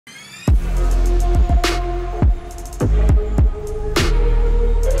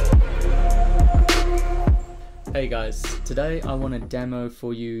Hey guys, today I want to demo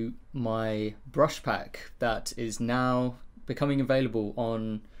for you my brush pack that is now becoming available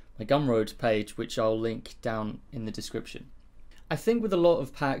on my Gumroad page, which I'll link down in the description. I think with a lot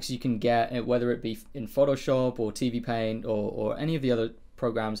of packs you can get, whether it be in Photoshop or TVPaint or any of the other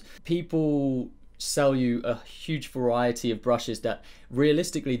programs, people sell you a huge variety of brushes that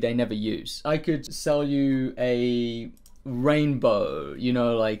realistically they never use. I could sell you a rainbow,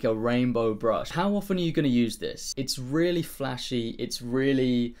 like a rainbow brush. How often are you going to use this? It's really flashy, it's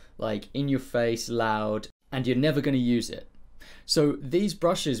really like in your face, loud, and you're never going to use it. So these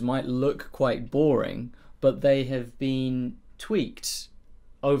brushes might look quite boring, but they have been tweaked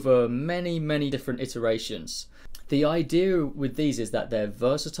over many different iterations. The idea with these is that they're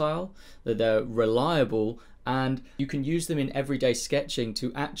versatile, that they're reliable, and you can use them in everyday sketching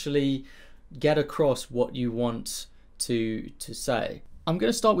to actually get across what you want to say. I'm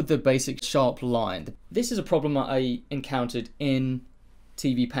going to start with the basic sharp line. This is a problem that I encountered in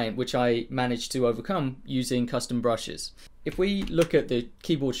TVPaint, which I managed to overcome using custom brushes. If we look at the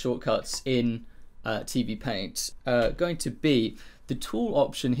keyboard shortcuts in TVPaint, going to be the tool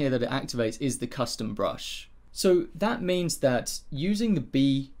option here that it activates is the custom brush. So that means that using the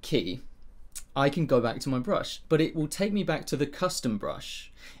B key, I can go back to my brush, but it will take me back to the custom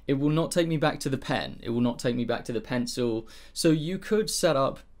brush. It will not take me back to the pen. It will not take me back to the pencil. So you could set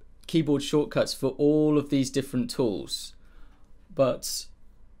up keyboard shortcuts for all of these different tools, but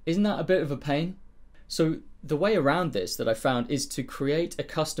isn't that a bit of a pain? So the way around this that I found is to create a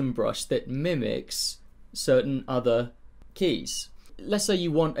custom brush that mimics certain other keys. Let's say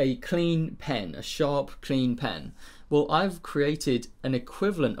you want a clean pen, a sharp, clean pen. Well, I've created an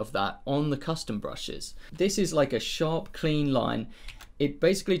equivalent of that on the custom brushes. This is like a sharp, clean line. It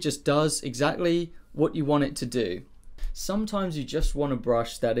basically just does exactly what you want it to do. Sometimes you just want a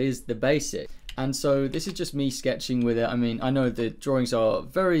brush that is the basic. And so this is just me sketching with it. I mean, I know the drawings are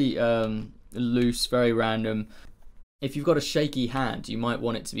very loose, very random. If you've got a shaky hand, you might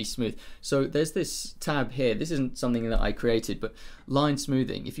want it to be smooth. So there's this tab here. This isn't something that I created, but line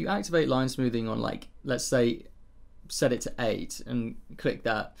smoothing. If you activate line smoothing on, like, let's say, set it to 8 and click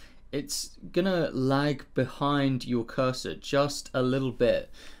that, it's gonna lag behind your cursor just a little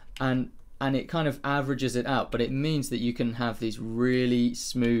bit, and it kind of averages it out, but it means that you can have these really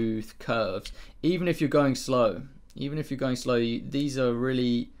smooth curves even if you're going slow. These are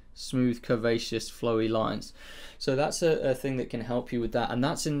really smooth, curvaceous, flowy lines. So that's a thing that can help you with that, and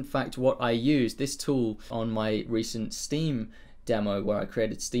that's in fact what I used this tool on my recent Steam demo where I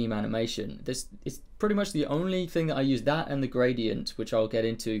created Steam animation. This is pretty much the only thing that I use, that and the gradient, which I'll get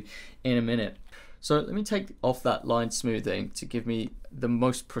into in a minute. So let me take off that line smoothing to give me the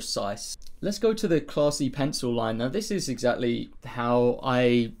most precise. Let's go to the classy pencil line. Now this is exactly how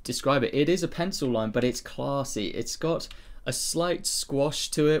I describe it. It is a pencil line, but it's classy. It's got a slight squash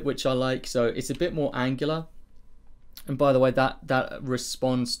to it, which I like, so it's a bit more angular. And by the way, that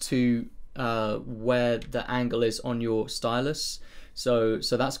responds to where the angle is on your stylus, so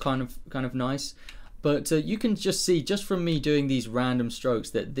that's kind of nice. But you can just see, just from me doing these random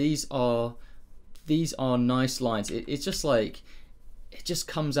strokes, that these are nice lines. It's just like, it just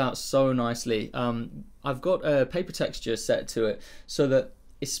comes out so nicely. I've got a paper texture set to it so that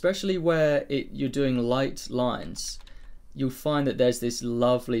especially where you're doing light lines, you'll find that there's this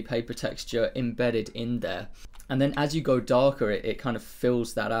lovely paper texture embedded in there. And then as you go darker, it kind of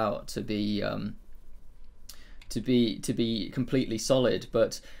fills that out to be completely solid.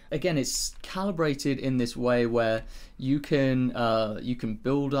 But again, it's calibrated in this way where you can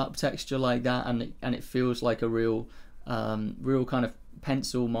build up texture like that, and it feels like a real kind of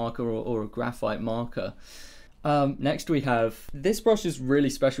pencil marker or a graphite marker. Next we have, this brush is really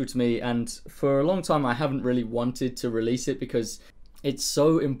special to me, and for a long time I haven't really wanted to release it because it's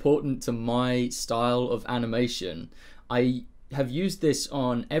so important to my style of animation. I have used this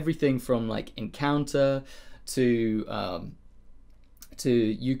on everything from like Encounter to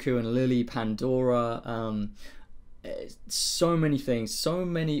Yuku and Lily, Pandora, so many things. So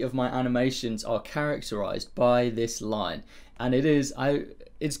many of my animations are characterized by this line, and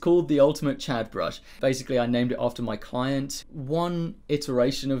it's called the Ultimate Chad brush. Basically, I named it after my client. One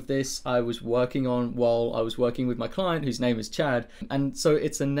iteration of this I was working on while I was working with my client, whose name is Chad, and so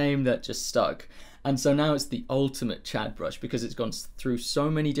it's a name that just stuck. And so now it's the Ultimate Chad brush because it's gone through so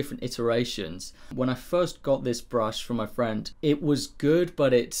many different iterations. When I first got this brush from my friend, it was good,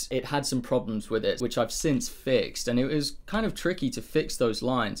 but it had some problems with it, which I've since fixed, and it was kind of tricky to fix those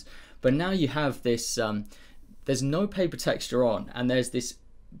lines. But now you have this, there's no paper texture on, and there's this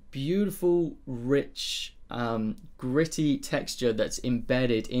beautiful, rich, gritty texture that's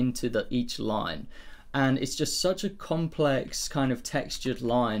embedded into each line. and it's just such a complex kind of textured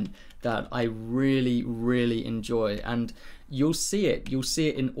line that I really, really enjoy. And you'll see it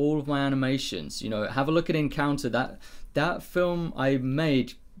in all of my animations. You know, have a look at Encounter. That film I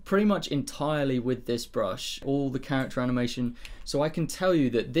made pretty much entirely with this brush, all the character animation. So I can tell you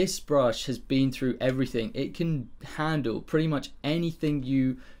that this brush has been through everything. It can handle pretty much anything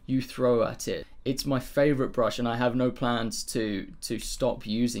you throw at it. It's my favorite brush, and I have no plans to stop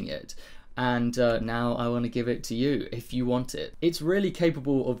using it. And now I want to give it to you if you want it. It's really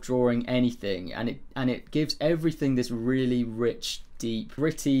capable of drawing anything, and it gives everything this really rich, deep,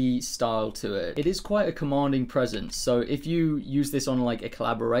 gritty style to it. It is quite a commanding presence, so if you use this on like a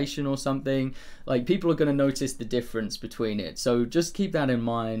collaboration or something, like, people are going to notice the difference between it. So just keep that in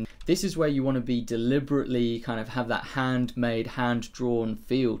mind. This is where you want to be deliberately kind of have that handmade, hand-drawn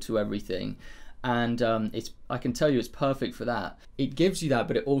feel to everything. And I can tell you it's perfect for that. It gives you that,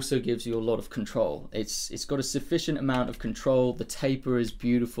 but it also gives you a lot of control. It's got a sufficient amount of control. The taper is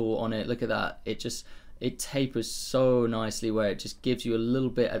beautiful on it. Look at that. It tapers so nicely, where it just gives you a little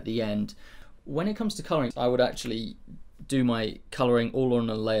bit at the end. When it comes to coloring, I would actually do my coloring all on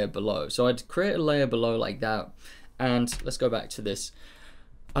a layer below. So I'd create a layer below like that. And let's go back to this.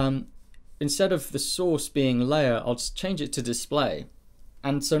 Instead of the source being layer, I'll just change it to display.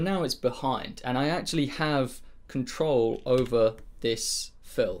 And so now it's behind, and I actually have control over this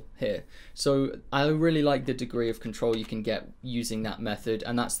fill here. So I really like the degree of control you can get using that method,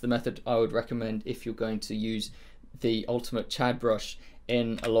 and that's the method I would recommend if you're going to use the Ultimate Chad brush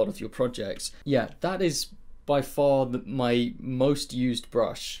in a lot of your projects. Yeah, that is by far my most used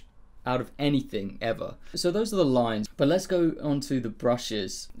brush out of anything ever. So those are the lines, but let's go on to the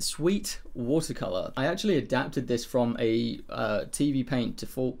brushes. Sweet Watercolor. I actually adapted this from a TVPaint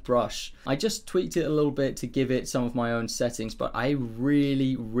default brush. I just tweaked it a little bit to give it some of my own settings, but I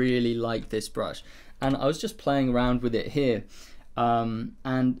really, really like this brush. And I was just playing around with it here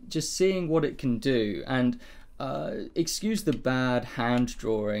and just seeing what it can do. And excuse the bad hand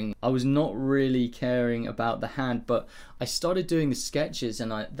drawing. I was not really caring about the hand, but I started doing the sketches,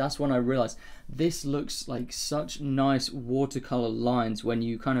 and that's when I realized this looks like such nice watercolor lines when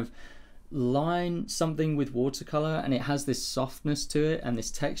you kind of line something with watercolor, and it has this softness to it and this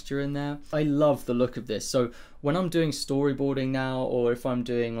texture in there. I love the look of this. So when I'm doing storyboarding now, or if I'm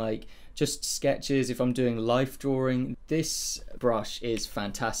doing like just sketches, if I'm doing life drawing, this brush is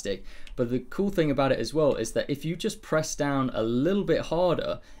fantastic. But the cool thing about it as well is that if you just press down a little bit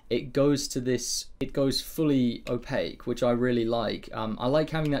harder, it goes to this, it goes fully opaque, which I really like. I like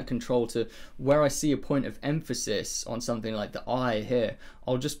having that control to where I see a point of emphasis on something like the eye here,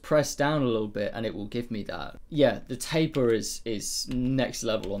 I'll just press down a little bit and it will give me that. Yeah, the taper is next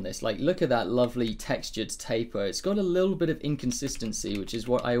level on this. Like, look at that lovely textured taper. It's got a little bit of inconsistency, which is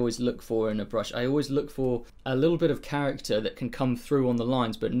what I always look for in a brush. I always look for a little bit of character that can come through on the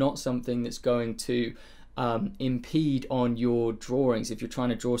lines, but not something that's going to impede on your drawings if you're trying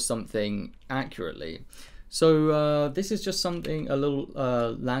to draw something accurately. So this is just something, a little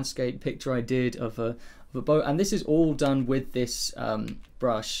landscape picture I did of a boat, and this is all done with this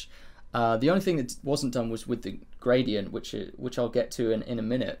brush. The only thing that wasn't done was with the gradient, which I'll get to in a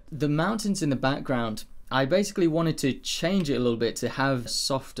minute. The mountains in the background, I basically wanted to change it a little bit to have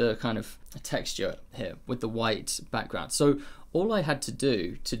softer kind of texture here with the white background. So all I had to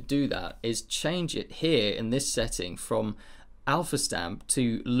do that is change it here in this setting from alpha stamp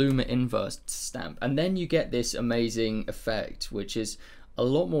to luma inverse stamp, and then you get this amazing effect, which is a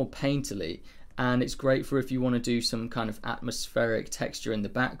lot more painterly, and it's great for if you want to do some kind of atmospheric texture in the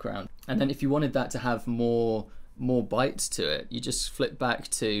background. And then if you wanted that to have more bites to it, you just flip back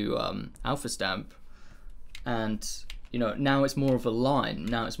to alpha stamp, and you know, now it's more of a line.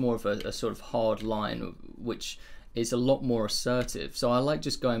 Now it's more of a sort of hard line, which is a lot more assertive. So I like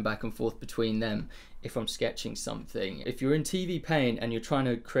just going back and forth between them if I'm sketching something. If you're in TVPaint and you're trying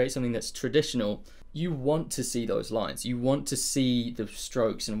to create something that's traditional, you want to see those lines. You want to see the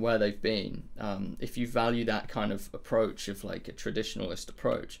strokes and where they've been. If you value that kind of approach of like a traditionalist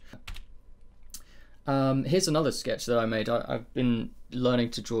approach. Here's another sketch that I made. I've been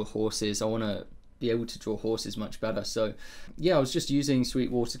learning to draw horses. I want to be able to draw horses much better. So yeah, I was just using Sweet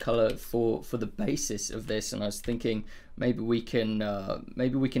Watercolor for the basis of this, and I was thinking maybe we can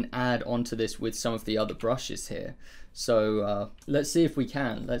add onto this with some of the other brushes here. So let's see if we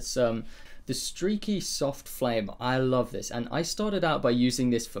can. Let's the streaky soft flame. I love this, and I started out by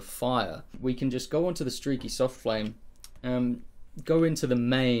using this for fire. We can just go onto the streaky soft flame, go into the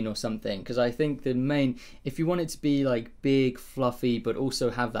main or something, because I think the main, if you want it to be like big, fluffy, but also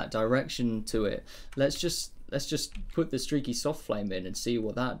have that direction to it, let's just put the streaky soft flame in and see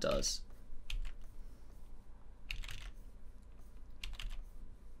what that does.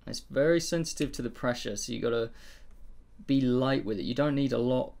 It's very sensitive to the pressure, so you gotta be light with it. You don't need a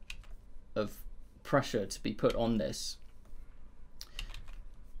lot of pressure to be put on this.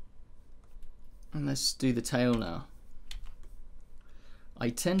 And let's do the tail now. I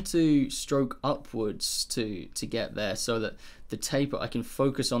tend to stroke upwards to get there, so that the taper, I can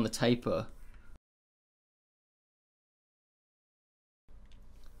focus on the taper.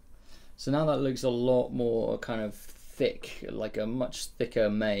 So now that looks a lot more kind of thick, like a much thicker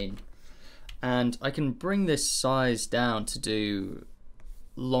mane. And I can bring this size down to do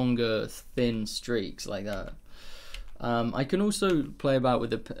longer, thin streaks like that. I can also play about with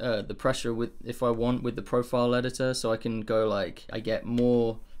the pressure if I want with the profile editor, so I can go like, I get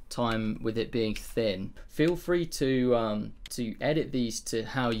more time with it being thin. Feel free to edit these to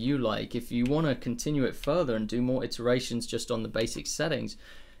how you like. If you want to continue it further and do more iterations just on the basic settings,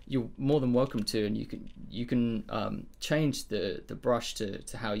 you're more than welcome to, and you can change the brush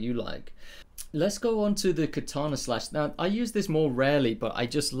to how you like. Let's go on to the katana slash. Now I use this more rarely, but I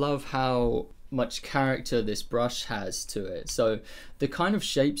just love how much character this brush has to it. So the kind of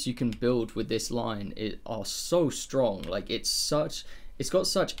shapes you can build with this line are so strong. Like it's got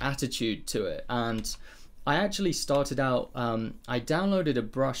such attitude to it. And I actually started out, I downloaded a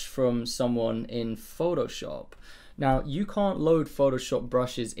brush from someone in Photoshop. Now you can't load Photoshop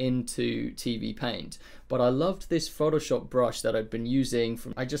brushes into TVPaint, but I loved this Photoshop brush that I'd been using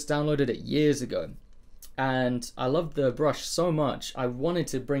I just downloaded it years ago. And I loved the brush so much, I wanted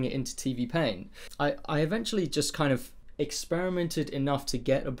to bring it into TVPaint. I eventually just kind of experimented enough to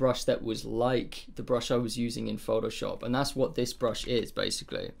get a brush that was like the brush I was using in Photoshop, and that's what this brush is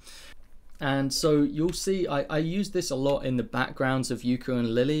basically. And so you'll see I use this a lot in the backgrounds of Yuko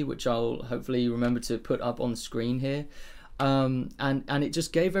and Lily, which I'll hopefully remember to put up on the screen here. And it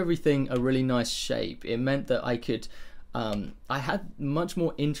just gave everything a really nice shape. It meant that I could I had much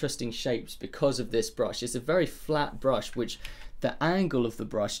more interesting shapes because of this brush. It's a very flat brush, which the angle of the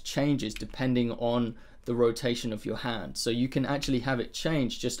brush changes depending on the rotation of your hand. So you can actually have it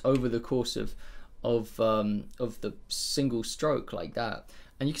change just over the course of the single stroke like that.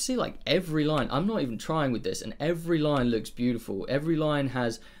 And you can see like every line, I'm not even trying with this, and every line looks beautiful. Every line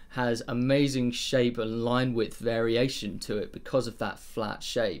has amazing shape and line width variation to it because of that flat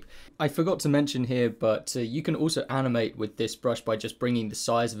shape. I forgot to mention here, but you can also animate with this brush by just bringing the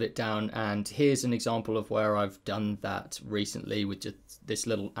size of it down, and here's an example of where I've done that recently with just this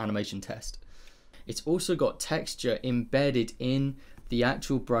little animation test. It's also got texture embedded in the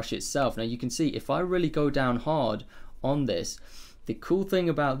actual brush itself. Now you can see if I really go down hard on this, the cool thing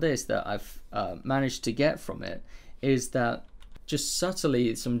about this that I've managed to get from it is that just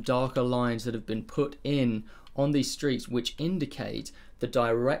subtly some darker lines that have been put in on these streaks, which indicate the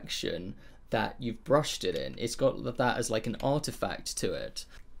direction that you've brushed it in. It's got that as like an artifact to it.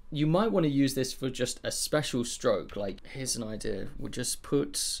 You might want to use this for just a special stroke. Like, here's an idea. We'll just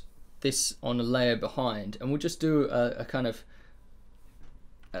put this on a layer behind, and we'll just do a kind of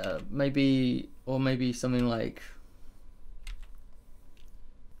maybe something like,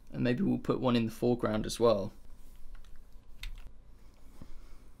 and maybe we'll put one in the foreground as well.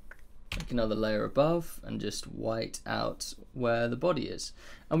 Make another layer above and just white out where the body is.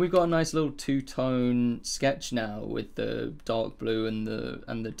 And we've got a nice little two-tone sketch now with the dark blue and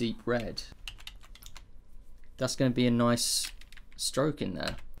the deep red. That's going to be a nice stroke in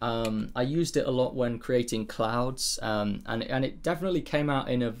there. I used it a lot when creating clouds, and it definitely came out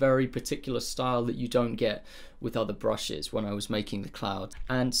in a very particular style that you don't get with other brushes when I was making the cloud.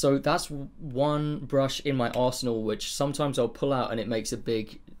 And so that's one brush in my arsenal which sometimes I'll pull out and it makes a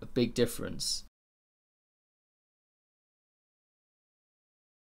big difference.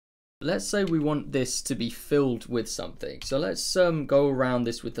 Let's say we want this to be filled with something, so let's go around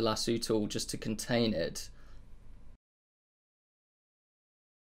this with the lasso tool just to contain it.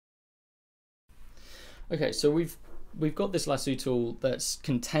 Okay, so we've got this lasso tool that's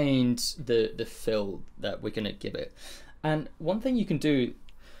contained the fill that we're gonna give it. And one thing you can do,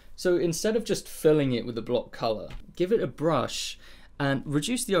 so instead of just filling it with a block color, give it a brush and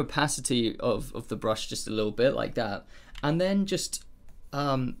reduce the opacity of the brush just a little bit like that, and then just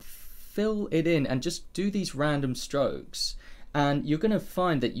fill it in and just do these random strokes. And you're going to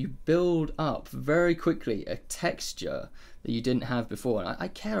find that you build up very quickly a texture that you didn't have before. And I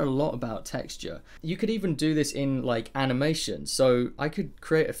care a lot about texture. You could even do this in like animation. So I could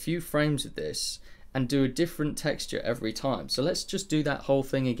create a few frames of this and do a different texture every time. So let's just do that whole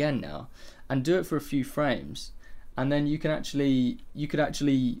thing again now and do it for a few frames. And then you could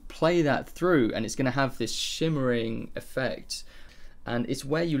actually play that through, and it's going to have this shimmering effect. And it's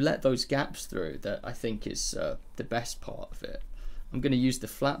where you let those gaps through that I think is the best part of it. I'm going to use the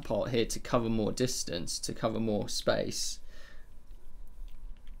flat part here to cover more distance, to cover more space.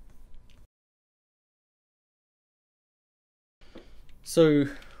 So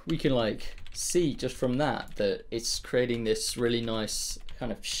we can like see just from that it's creating this really nice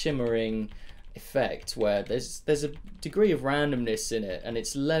kind of shimmering effect where there's a degree of randomness in it, and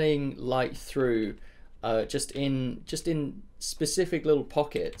it's letting light through just in specific little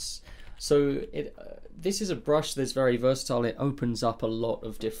pockets. So this is a brush that's very versatile. It opens up a lot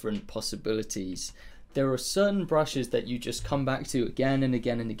of different possibilities. There are certain brushes that you just come back to again and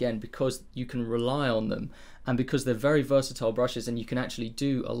again and again because you can rely on them, and because they're very versatile brushes and you can actually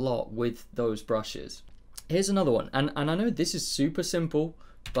do a lot with those brushes. Here's another one, and I know this is super simple,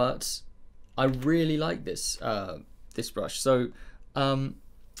 but I really like this this brush. So so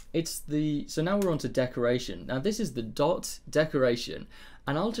now we're on to decoration. Now this is the dot decoration,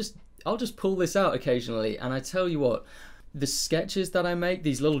 and I'll just pull this out occasionally, and I tell you what, the sketches that I make,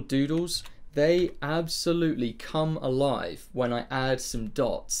 these little doodles, they absolutely come alive when I add some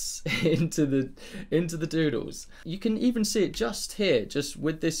dots into the doodles. You can even see it just here, just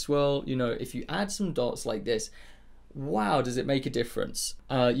with this swirl. You know, if you add some dots like this, wow, does it make a difference.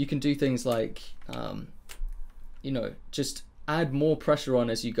 You can do things like you know, just add more pressure on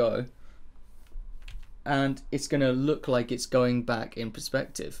as you go, and it's gonna look like it's going back in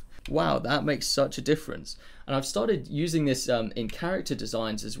perspective. Wow, that makes such a difference. And I've started using this in character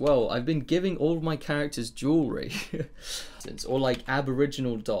designs as well. I've been giving all of my characters jewelry or like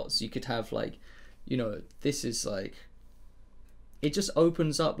aboriginal dots. You could have like, you know, this is like, it just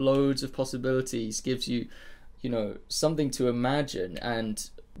opens up loads of possibilities, gives you, you know, something to imagine. And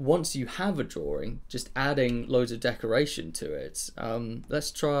once you have a drawing, just adding loads of decoration to it.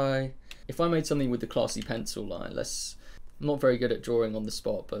 Let's try, if I made something with the classy pencil line, I'm not very good at drawing on the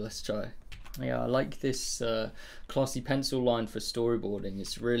spot, but let's try. Yeah, I like this classy pencil line for storyboarding.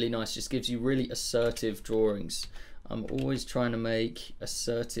 It's really nice, just gives you really assertive drawings. I'm always trying to make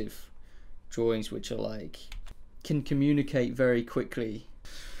assertive drawings which are like, can communicate very quickly.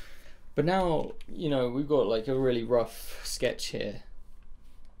 But now, you know, we've got like a really rough sketch here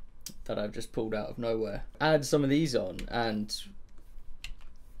that I've just pulled out of nowhere. Add some of these on and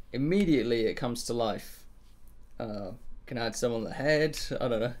immediately it comes to life. Can add some on the head, I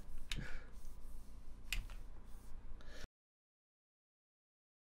don't know.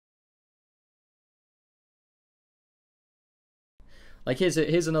 Like here's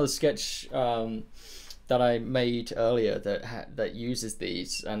another sketch that I made earlier that uses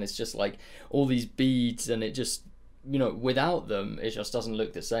these, and it's just like all these beads, and it just, you know, without them it just doesn't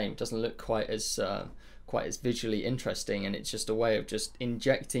look the same. It doesn't look quite as visually interesting, and it's just a way of just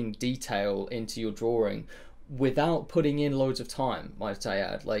injecting detail into your drawing without putting in loads of time, might I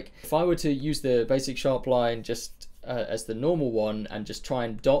add. Like if I were to use the basic sharp line just as the normal one and just try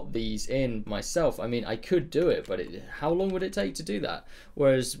and dot these in myself, I mean, I could do it, but how long would it take to do that?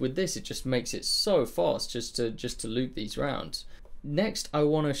 Whereas with this, it just makes it so fast just to loop these round. Next, I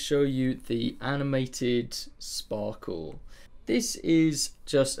want to show you the animated sparkle. This is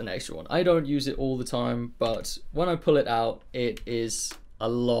just an extra one. I don't use it all the time, but when I pull it out, it is a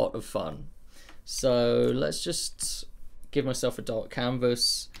lot of fun. So let's just give myself a dark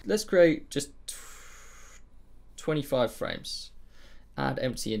canvas. Let's create just 25 frames. Add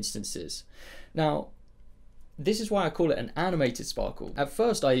empty instances. Now, this is why I call it an animated sparkle. At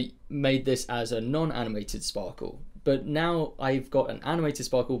first, I made this as a non-animated sparkle, but now I've got an animated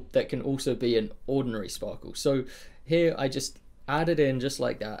sparkle that can also be an ordinary sparkle. So here I just add it in just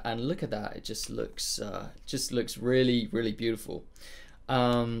like that, and look at that. It just looks really, really beautiful.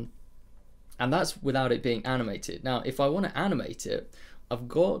 And that's without it being animated. Now, if I want to animate it, I've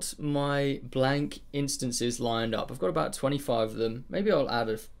got my blank instances lined up. I've got about 25 of them. Maybe I'll add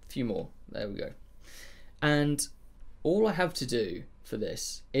a few more. There we go. And all I have to do for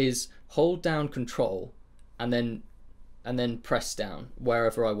this is hold down Control and then press down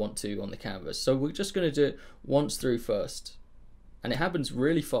wherever I want to on the canvas. So we're just going to do it once through first. And it happens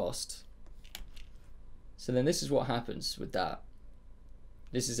really fast. So then this is what happens with that.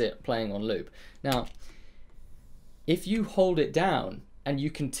 This is it playing on loop. Now, if you hold it down and you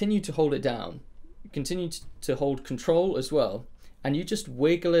continue to hold it down, you continue to hold Control as well, and you just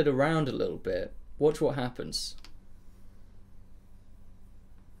wiggle it around a little bit, watch what happens.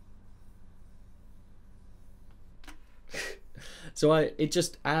 So it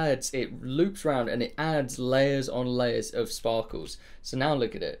just adds, it loops around and it adds layers on layers of sparkles. So now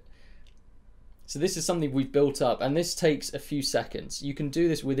look at it. So this is something we've built up, and this takes a few seconds. You can do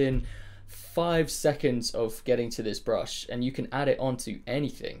this within 5 seconds of getting to this brush, and you can add it onto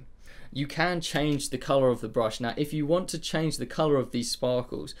anything. you can change the color of the brush. Now, if you want to change the color of these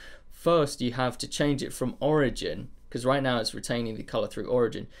sparkles, first you have to change it from origin, because right now it's retaining the color through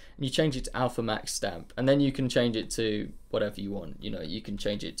origin, and you change it to alpha max stamp, and then you can change it to whatever you want. You know, you can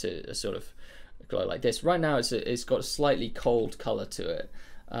change it to a sort of glow like this. Right now it's got a slightly cold color to it,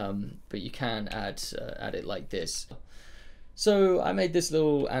 but you can add it like this. So I made this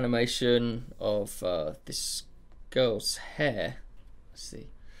little animation of this girl's hair. Let's see.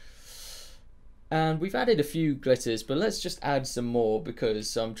 And we've added a few glitters, but let's just add some more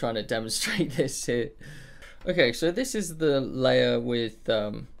because I'm trying to demonstrate this here. Okay, so this is the layer with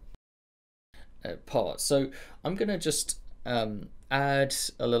parts. So I'm gonna just add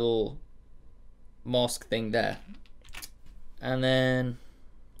a little mask thing there, and then I'm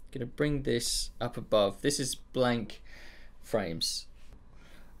gonna bring this up above. This is blank frames,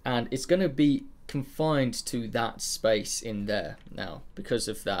 and it's gonna be confined to that space in there now because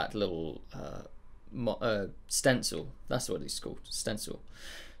of that little stencil. That's what it's called, stencil.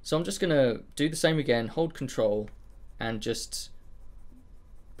 So I'm just gonna do the same again, hold control, and just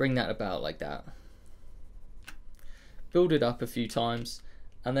bring that about like that. Build it up a few times,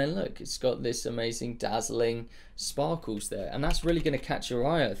 and then look, it's got this amazing dazzling sparkles there, and that's really gonna catch your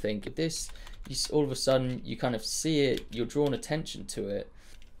eye, I think. With this, all of a sudden, you kind of see it, you're drawn attention to it.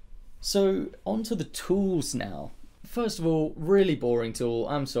 So onto the tools now. First of all, really boring tool,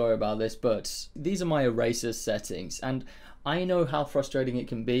 I'm sorry about this, but these are my eraser settings, and I know how frustrating it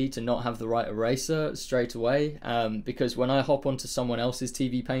can be to not have the right eraser straight away, because when I hop onto someone else's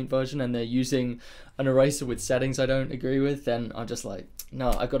TVPaint version and they're using an eraser with settings I don't agree with, then I'm just like,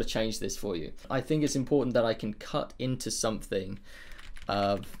 no, I've got to change this for you. I think it's important that I can cut into something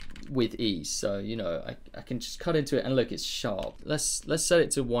with ease. So, you know, I can just cut into it and look, it's sharp. Let's set it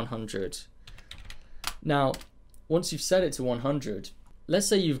to 100. Now, once you've set it to 100, let's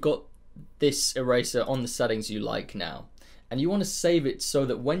say you've got this eraser on the settings you like now, and you want to save it so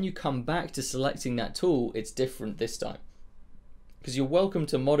that when you come back to selecting that tool, it's different this time. Because you're welcome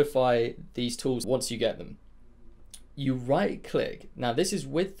to modify these tools once you get them. You right click, now this is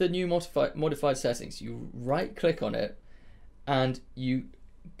with the new modified settings, you right click on it and you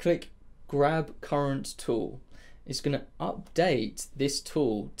click grab current tool. It's going to update this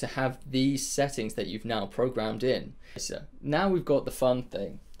tool to have these settings that you've now programmed in. So now we've got the fun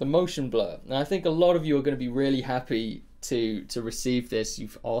thing, the motion blur. And I think a lot of you are going to be really happy to receive this.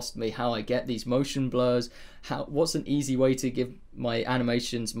 You've asked me how I get these motion blurs, what's an easy way to give my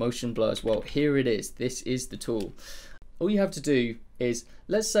animations motion blurs. Well, here it is. This is the tool. All you have to do is,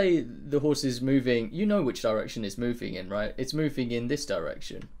 let's say the horse is moving, you know which direction it's moving in, right? It's moving in this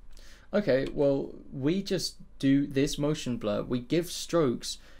direction. Okay, well, we just do this motion blur. We give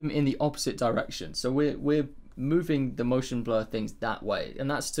strokes in the opposite direction. So we're moving the motion blur things that way, and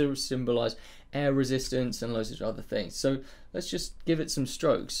that's to symbolize air resistance and loads of other things. So let's just give it some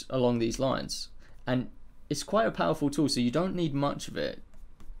strokes along these lines, and it's quite a powerful tool, so you don't need much of it.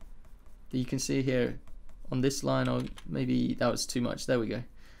 You can see here on this line, or maybe that was too much, there we go,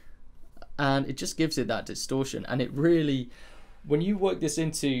 and it just gives it that distortion. And it really, when you work this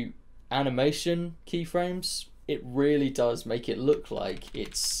into animation keyframes, it really does make it look like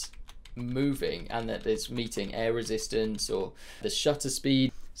it's moving and that it's meeting air resistance or the shutter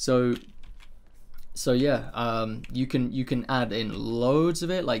speed. So yeah, you can add in loads of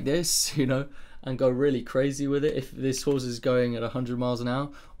it like this, you know, and go really crazy with it if this horse is going at 100 miles an hour,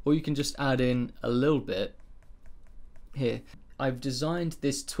 or you can just add in a little bit here. I've designed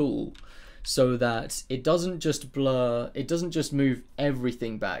this tool so that it doesn't just blur, it doesn't just move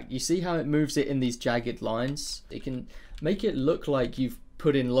everything back. You see how it moves it in these jagged lines? It can make it look like you've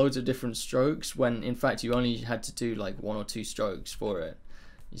put in loads of different strokes when in fact you only had to do like 1 or 2 strokes for it.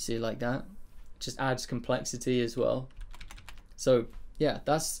 You see, like that? Just adds complexity as well. So yeah,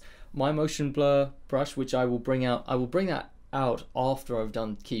 that's my motion blur brush, which I will bring out. I will bring that out after I've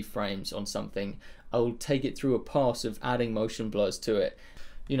done keyframes on something. I will take it through a pass of adding motion blurs to it.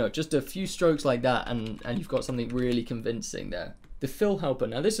 You know, just a few strokes like that, and you've got something really convincing there. The fill helper,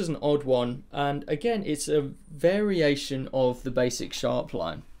 now this is an odd one, and again it's a variation of the basic sharp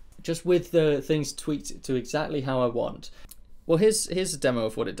line, just with the things tweaked to exactly how I want. Well, here's a demo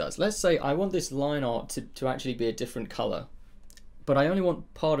of what it does. Let's say I want this line art to actually be a different color, but I only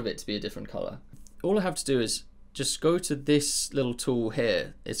want part of it to be a different color. All I have to do is just go to this little tool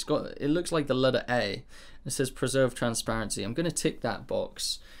here. It looks like the letter A. It says preserve transparency. I'm going to tick that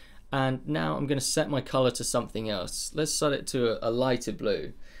box, and now I'm going to set my color to something else. Let's set it to a lighter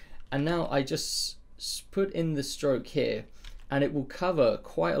blue, and now I just put in the stroke here, and it will cover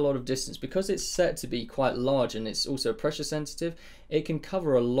quite a lot of distance. Because it's set to be quite large and it's also pressure sensitive, it can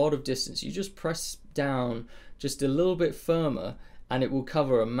cover a lot of distance. You just press down just a little bit firmer and it will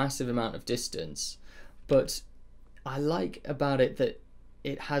cover a massive amount of distance. But I like about it that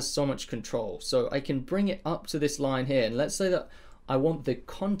it has so much control. So I can bring it up to this line here, and let's say that I want the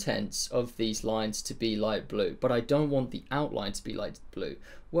contents of these lines to be light blue, but I don't want the outline to be light blue.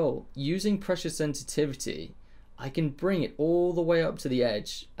 Well, using pressure sensitivity, I can bring it all the way up to the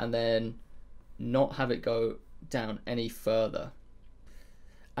edge and then not have it go down any further.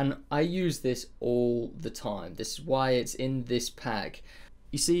 And I use this all the time. This is why it's in this pack.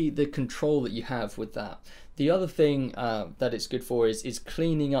 You see the control that you have with that. The other thing that it's good for is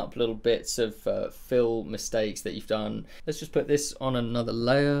cleaning up little bits of fill mistakes that you've done. Let's just put this on another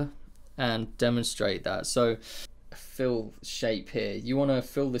layer and demonstrate that. So fill shape here, you want to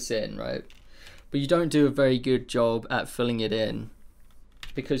fill this in, right? But you don't do a very good job at filling it in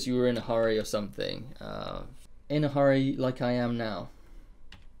because you were in a hurry or something. In a hurry like I am now.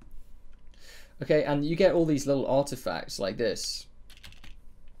 Okay, and you get all these little artifacts like this.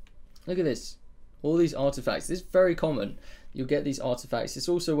 Look at this. All these artifacts. This is very common. You'll get these artifacts. It's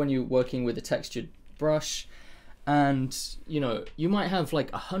also when you're working with a textured brush, and you know, you might have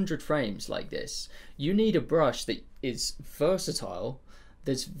like 100 frames like this. You need a brush that is versatile,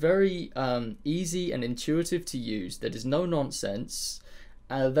 that's very easy and intuitive to use, that is no nonsense,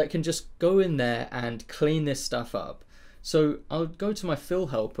 that can just go in there and clean this stuff up. So I'll go to my fill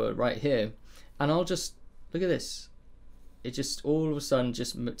helper right here, and I'll just look at this. It just all of a sudden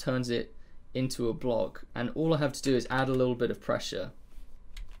just turns it into a block, and all I have to do is add a little bit of pressure.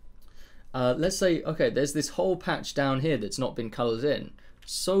 Let's say, okay, there's this whole patch down here that's not been colored in.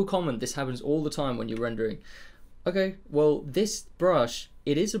 So common, this happens all the time when you're rendering. Okay, well, this brush,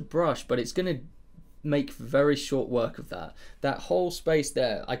 it is a brush, but it's gonna make very short work of that. That whole space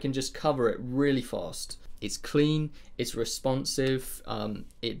there, I can just cover it really fast. It's clean, it's responsive,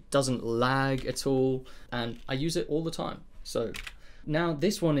 it doesn't lag at all, and I use it all the time. So now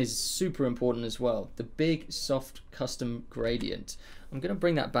this one is super important as well, the big soft custom gradient. I'm going to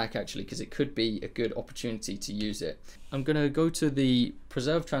bring that back actually because it could be a good opportunity to use it. I'm going to go to the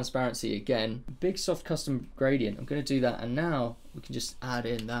preserve transparency again, big soft custom gradient. I'm going to do that, and now we can just add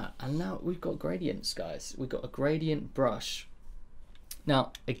in that, and now we've got gradients, guys. We've got a gradient brush.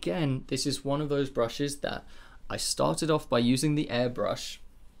 Now again, this is one of those brushes that I started off by using the airbrush,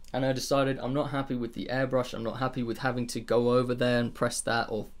 and I decided I'm not happy with the airbrush. I'm not happy with having to go over there and press that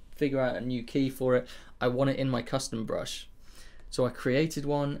or figure out a new key for it. I want it in my custom brush. So I created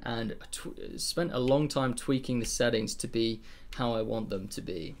one and spent a long time tweaking the settings to be how I want them to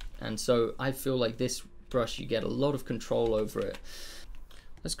be. And so I feel like this brush, you get a lot of control over it.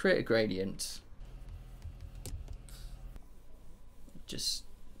 Let's create a gradient. Just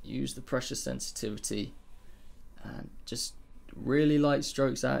use the pressure sensitivity and just really light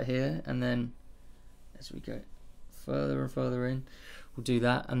strokes out here, and then as we go further and further in, we'll do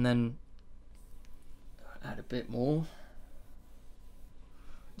that, and then add a bit more.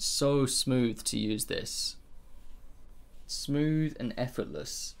 It's so smooth to use this, smooth and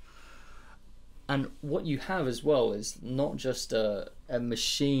effortless. And what you have as well is not just a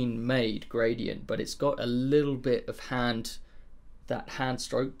machine made gradient, but it's got a little bit of that hand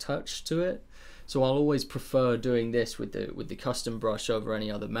stroke touch to it. So I'll always prefer doing this with the custom brush over any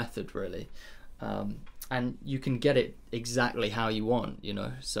other method, really. And you can get it exactly how you want, you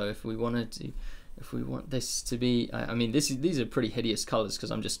know. So if we want this to be, I mean, these are pretty hideous colors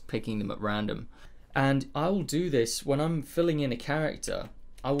because I'm just picking them at random. And I will do this when I'm filling in a character.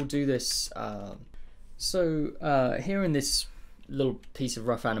 I will do this. Here in this little piece of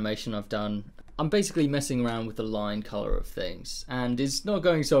rough animation I've done, I'm basically messing around with the line color of things, and it's not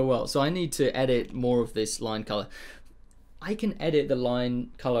going so well, so I need to edit more of this line color. I can edit the line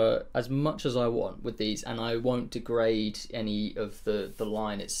color as much as I want with these, and I won't degrade any of the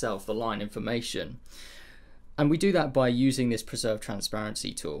line itself, the line information. And we do that by using this preserve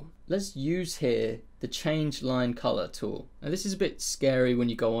transparency tool. Let's use here the change line color tool. Now this is a bit scary when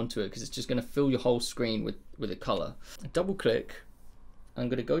you go onto it because it's just going to fill your whole screen with a color. Double click. I'm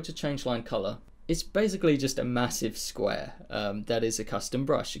going to go to change line color. It's basically just a massive square that is a custom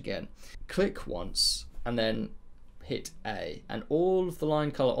brush again. Click once and then hit A, and all of the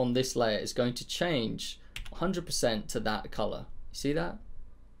line color on this layer is going to change 100% to that color. You see that?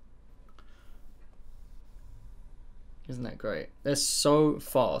 Isn't that great? They're so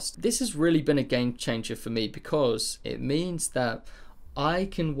fast. This has really been a game changer for me because it means that I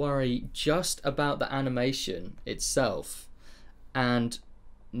can worry just about the animation itself and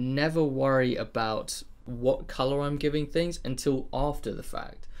never worry about what color I'm giving things until after the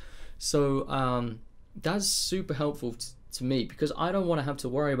fact. So that's super helpful to me, because I don't want to have to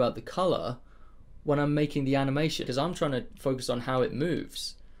worry about the color when I'm making the animation, because I'm trying to focus on how it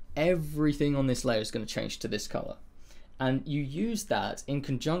moves. Everything on this layer is going to change to this color, and you use that in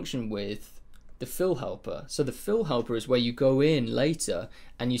conjunction with the fill helper. So the fill helper is where you go in later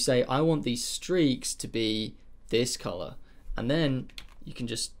and you say, I want these streaks to be this color, and then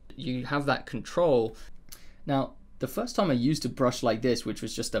you have that control. Now, the first time I used a brush like this, which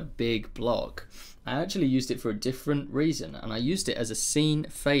was just a big block, I actually used it for a different reason, and I used it as a scene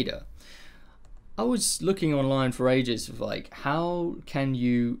fader. I was looking online for ages of like, how can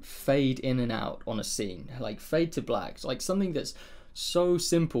you fade in and out on a scene, like fade to black. It's like something that's so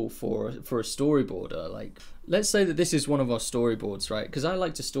simple for a storyboarder. Like, let's say that this is one of our storyboards, right? Because I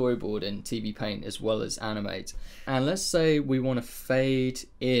like to storyboard in TVPaint as well as animate. And let's say we want to fade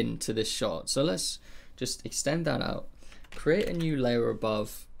into this shot. So let's just extend that out, create a new layer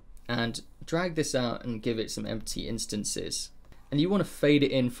above, and drag this out and give it some empty instances. And you want to fade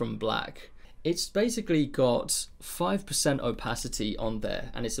it in from black. It's basically got 5% opacity on there,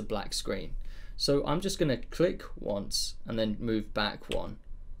 and it's a black screen. So I'm just going to click once and then move back one.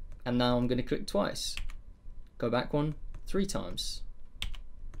 And now I'm going to click twice. Go back one, 3 times,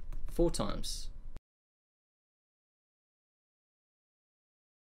 4 times.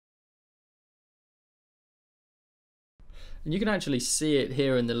 And you can actually see it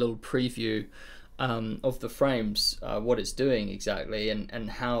here in the little preview of the frames, what it's doing exactly,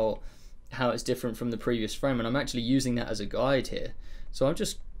 and how it's different from the previous frame. And I'm actually using that as a guide here. So I'll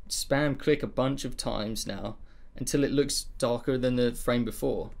just spam click a bunch of times now until it looks darker than the frame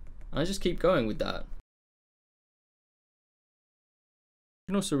before. And I just keep going with that. You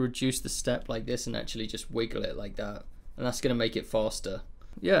can also reduce the step like this and actually just wiggle it like that, and that's going to make it faster.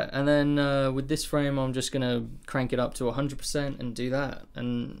 Yeah, and then with this frame I'm just going to crank it up to 100% and do that.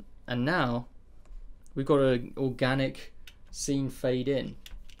 And now we've got an organic scene fade in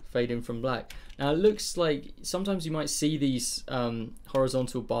from black. Now it looks like sometimes you might see these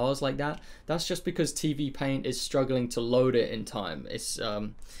horizontal bars like that. That's just because TVPaint is struggling to load it in time. It's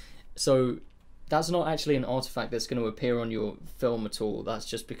so that's not actually an artifact that's going to appear on your film at all. That's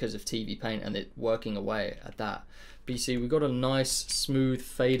just because of TVPaint and it working away at that. But you see, we've got a nice smooth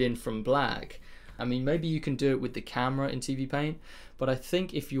fade in from black. I mean, maybe you can do it with the camera in TVPaint, but I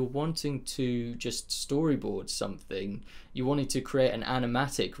think if you're wanting to just storyboard something, you're wanting to create an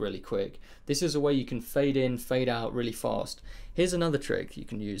animatic really quick, this is a way you can fade in, fade out really fast. Here's another trick you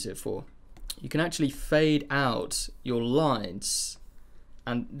can use it for. You can actually fade out your lines,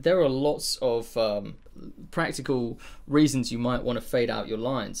 and there are lots of practical reasons you might want to fade out your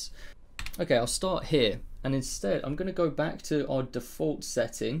lines. Okay, I'll start here, and instead I'm going to go back to our default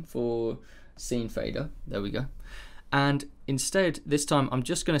setting for scene fader. There we go. And instead, this time I'm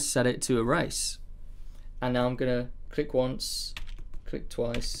just going to set it to erase. And now I'm going to click once, click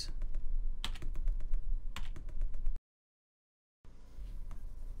twice.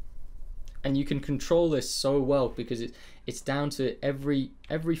 And you can control this so well because it's down to every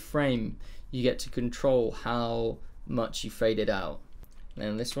frame you get to control how much you fade it out. And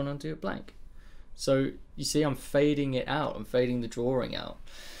then this one I'll do it blank. So you see I'm fading it out, I'm fading the drawing out.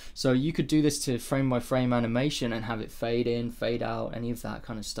 So you could do this to frame by frame animation and have it fade in, fade out, any of that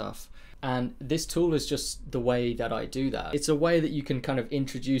kind of stuff. And this tool is just the way that I do that. It's a way that you can kind of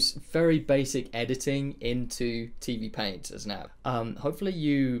introduce very basic editing into TVPaint as an app. Hopefully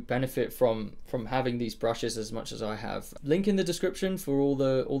you benefit from having these brushes as much as I have. Link in the description for all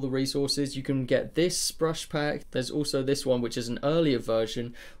the resources. You can get this brush pack. There's also this one, which is an earlier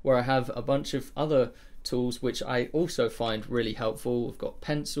version where I have a bunch of other tools which I also find really helpful. We've got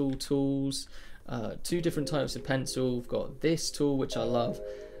pencil tools, 2 different types of pencil. We've got this tool which I love.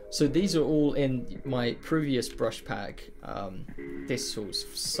 So these are all in my previous brush pack. This tool's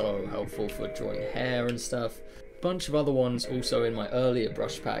so helpful for drawing hair and stuff. Bunch of other ones also in my earlier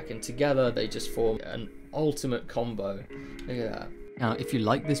brush pack, and together they just form an ultimate combo. Look at that. Now, if you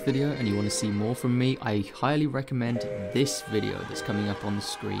like this video and you want to see more from me, I highly recommend this video that's coming up on the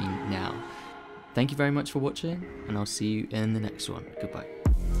screen now. Thank you very much for watching, and I'll see you in the next one. Goodbye.